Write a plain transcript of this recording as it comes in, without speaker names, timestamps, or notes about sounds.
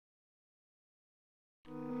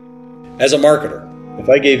As a marketer, if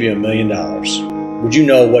I gave you $1 million, would you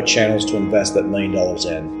know what channels to invest that $1 million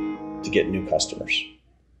in to get new customers?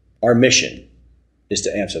 Our mission is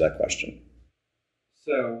to answer that question.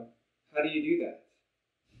 So, how do you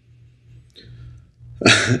do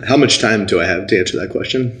that? How much time do I have to answer that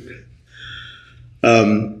question?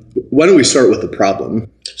 Why don't we start with the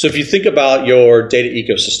problem? So if you think about your data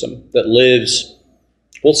ecosystem that lives,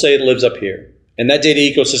 we'll say it lives up here. And that data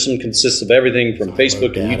ecosystem consists of everything from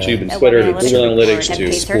Facebook and YouTube and Twitter to Google Analytics to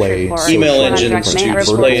display, email engines to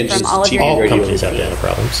display engines to TV, all radio. companies have data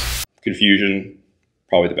problems. Confusion,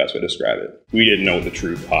 probably the best way to describe it. We didn't know what the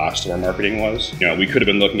true cost of our marketing was. You know, we could have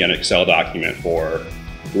been looking at an Excel document for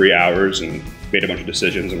 3 hours and made a bunch of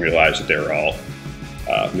decisions and realized that they were all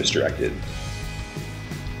misdirected.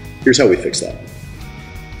 Here's how we fix that.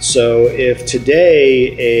 So if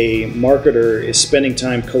today a marketer is spending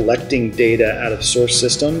time collecting data out of source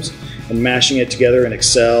systems and mashing it together in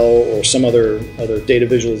Excel or some other data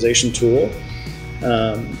visualization tool,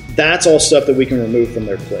 that's all stuff that we can remove from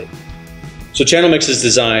their plate. So ChannelMix is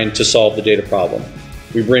designed to solve the data problem.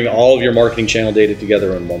 We bring all of your marketing channel data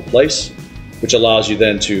together in one place, which allows you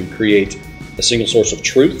then to create a single source of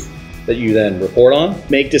truth that you then report on.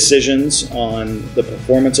 Make decisions on the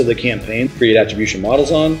performance of the campaign. Create attribution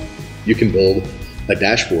models on. You can build a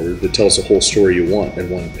dashboard that tells the whole story you want in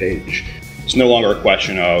one page. It's no longer a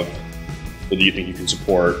question of, well, do you think you can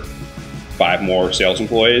support 5 more sales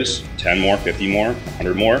employees, 10 more, 50 more,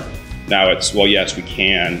 100 more? Now it's, well, yes, we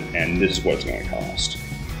can, and this is what it's going to cost.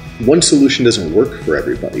 One solution doesn't work for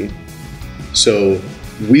everybody. So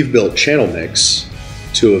we've built ChannelMix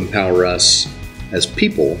to empower us as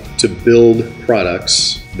people to build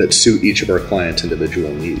products that suit each of our clients'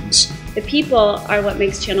 individual needs. The people are what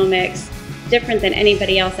makes ChannelMix different than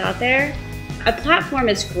anybody else out there. A platform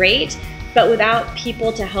is great, but without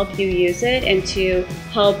people to help you use it and to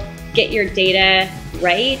help get your data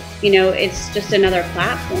right, you know, it's just another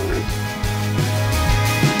platform.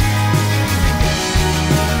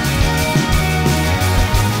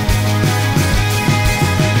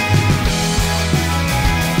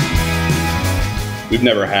 We've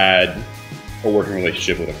never had a working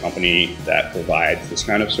relationship with a company that provides this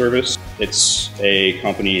kind of service. It's a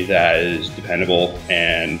company that is dependable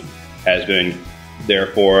and has been there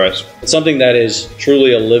for us. It's something that is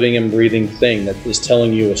truly a living and breathing thing that is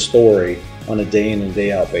telling you a story on a day in and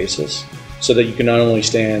day out basis so that you can not only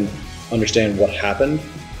understand what happened,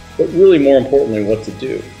 but really more importantly, what to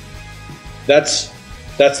do. That's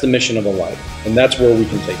the mission of Alight, and that's where we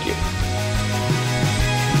can take you.